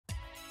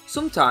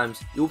Sometimes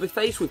you will be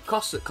faced with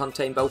costs that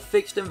contain both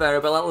fixed and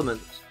variable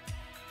elements.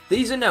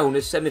 These are known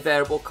as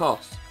semi-variable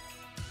costs.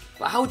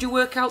 But how do you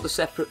work out the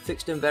separate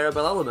fixed and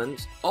variable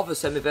elements of a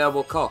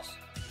semi-variable cost?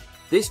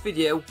 This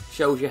video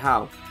shows you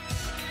how.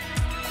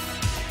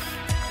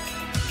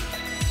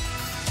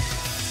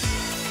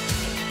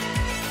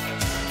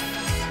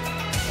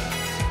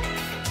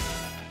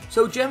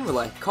 So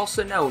generally, costs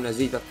are known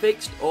as either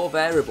fixed or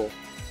variable.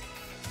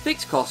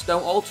 Fixed costs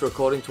don't alter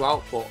according to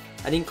output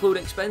and include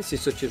expenses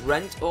such as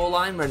rent or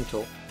line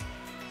rental,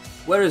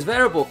 whereas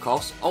variable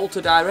costs alter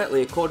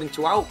directly according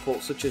to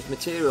output such as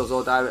materials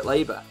or direct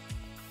labour.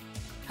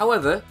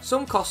 However,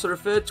 some costs are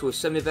referred to as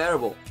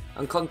semi-variable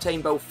and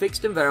contain both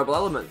fixed and variable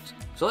elements,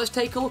 so let's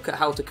take a look at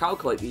how to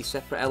calculate these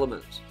separate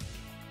elements.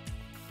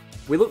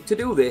 We look to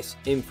do this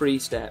in 3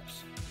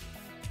 steps.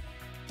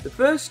 The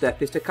first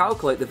step is to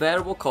calculate the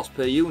variable cost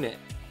per unit.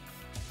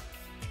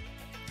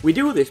 We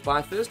do this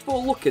by first of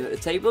all looking at the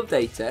table of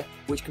data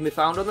which can be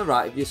found on the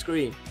right of your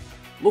screen,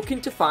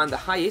 looking to find the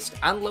highest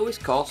and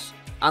lowest costs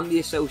and the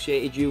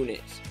associated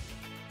units,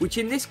 which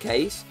in this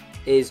case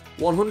is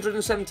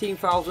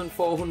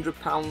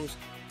 £117,400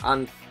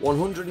 and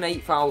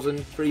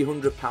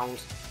 £108,300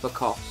 for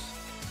costs.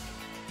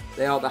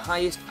 They are the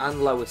highest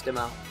and lowest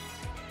amounts.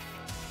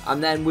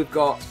 And then we've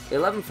got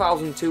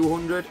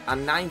 11,200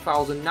 and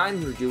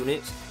 9,900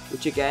 units,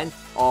 which again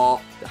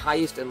are the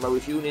highest and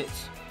lowest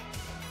units.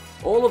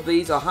 All of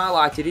these are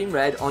highlighted in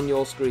red on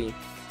your screen.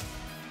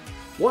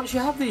 Once you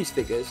have these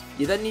figures,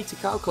 you then need to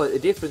calculate the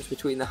difference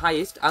between the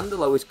highest and the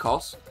lowest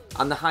costs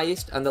and the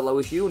highest and the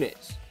lowest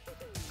units,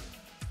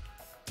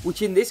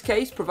 which in this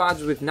case provides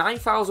us with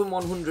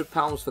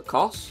 £9,100 for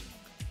costs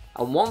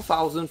and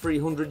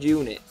 1,300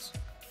 units.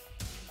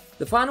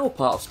 The final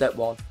part of step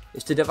 1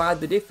 is to divide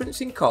the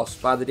difference in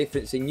costs by the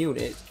difference in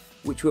units,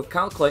 which we have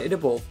calculated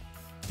above.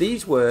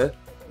 These were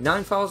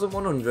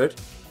 9,100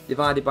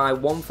 divided by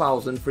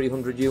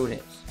 1,300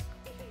 units.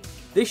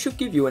 This should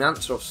give you an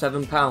answer of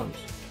 £7.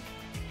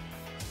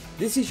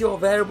 This is your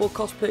variable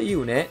cost per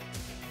unit,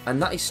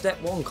 and that is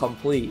step 1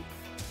 complete.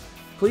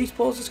 Please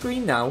pause the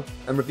screen now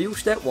and review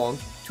step 1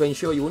 to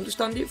ensure you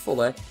understand it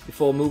fully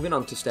before moving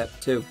on to step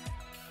 2.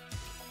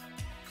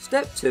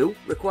 Step 2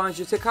 requires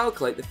you to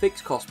calculate the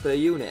fixed cost per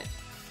unit.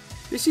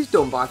 This is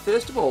done by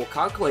first of all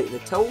calculating the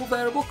total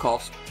variable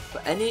cost for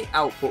any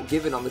output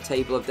given on the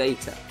table of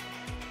data.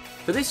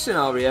 For this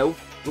scenario,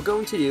 we're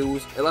going to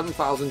use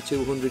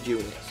 11,200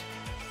 units.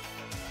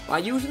 By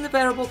using the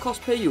variable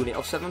cost per unit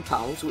of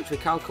 £7, which we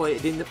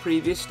calculated in the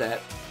previous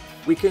step,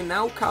 we can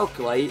now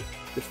calculate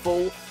the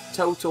full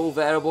total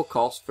variable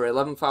cost for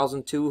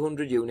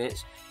 11,200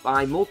 units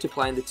by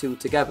multiplying the two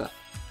together.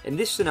 In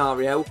this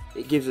scenario,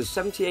 it gives us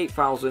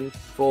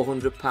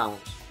 £78,400.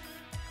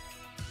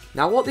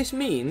 Now what this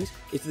means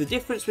is the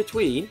difference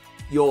between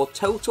your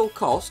total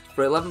cost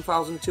for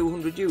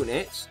 11,200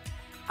 units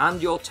and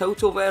your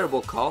total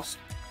variable cost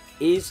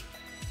is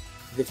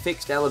the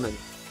fixed element.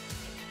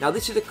 Now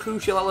this is a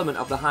crucial element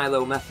of the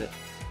high-low method.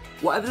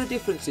 Whatever the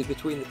difference is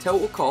between the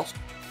total cost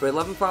for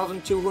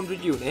 11,200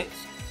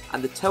 units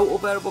and the total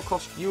variable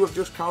cost you have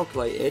just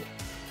calculated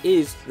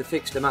is the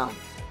fixed amount.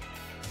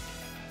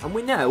 And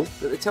we know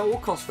that the total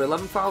cost for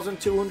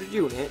 11,200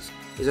 units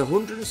is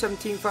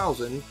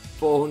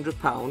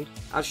 £117,400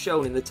 as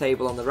shown in the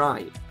table on the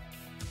right.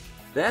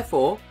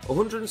 Therefore,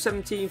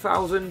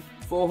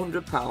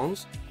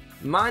 £117,400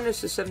 minus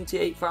the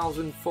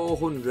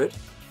 £78,400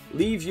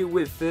 leaves you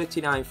with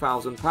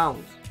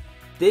 £39,000.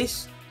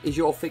 This is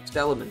your fixed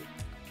element.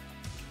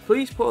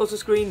 Please pause the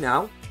screen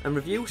now and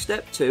review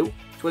step 2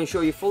 to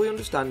ensure you fully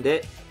understand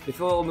it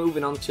before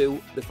moving on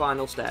to the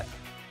final step.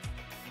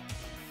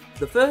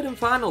 The third and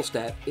final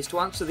step is to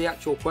answer the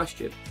actual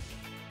question,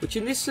 which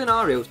in this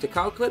scenario is to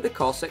calculate the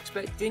costs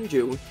expected in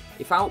June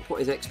if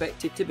output is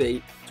expected to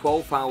be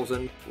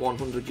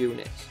 12,100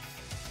 units.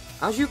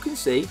 As you can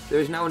see, there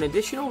is now an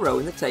additional row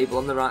in the table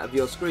on the right of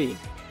your screen,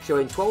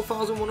 showing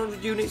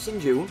 12,100 units in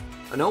June,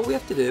 and all we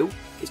have to do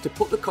is to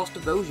put the cost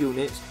of those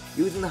units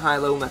using the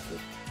high-low method.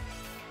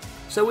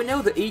 So we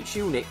know that each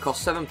unit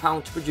costs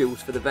 £7 to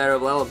produce for the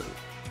variable element.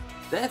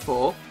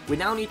 Therefore, we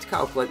now need to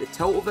calculate the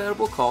total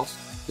variable cost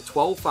for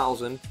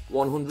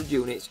 12,100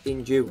 units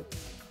in June.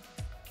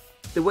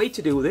 The way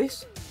to do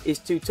this is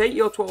to take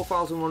your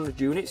 12,100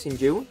 units in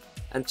June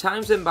and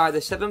times them by the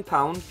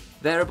 £7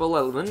 variable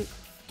element,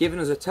 giving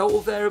us a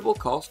total variable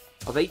cost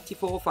of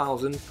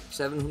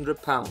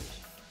 £84,700.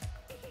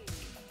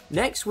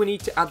 Next we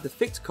need to add the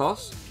fixed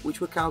costs, which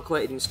were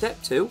calculated in step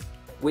 2,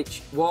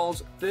 which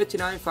was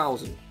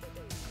 £39,000.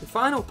 The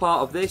final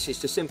part of this is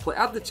to simply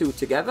add the two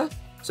together,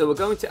 so we're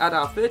going to add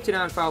our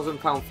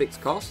 £39,000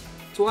 fixed cost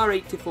to our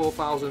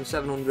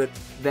 £84,700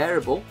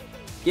 variable,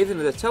 giving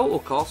us a total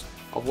cost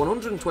of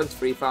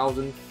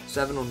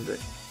 £123,700.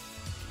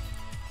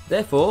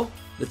 Therefore,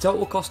 the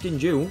total cost in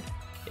June,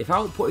 if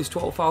output is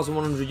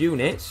 12,100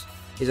 units,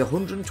 is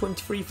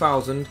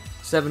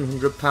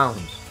 £123,700.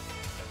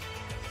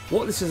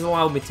 What this has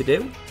allowed me to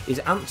do is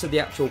answer the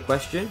actual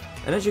question,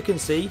 and as you can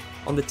see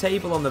on the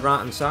table on the right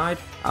hand side,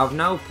 I've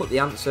now put the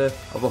answer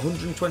of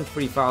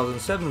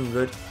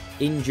 123,700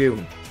 in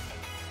June.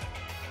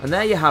 And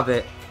there you have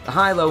it, the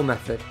high-low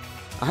method.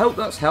 I hope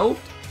that's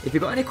helped. If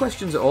you've got any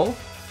questions at all,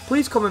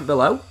 please comment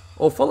below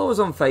or follow us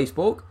on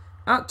Facebook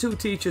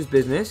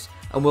 @2teachersbusiness,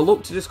 and we'll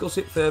look to discuss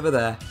it further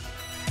there.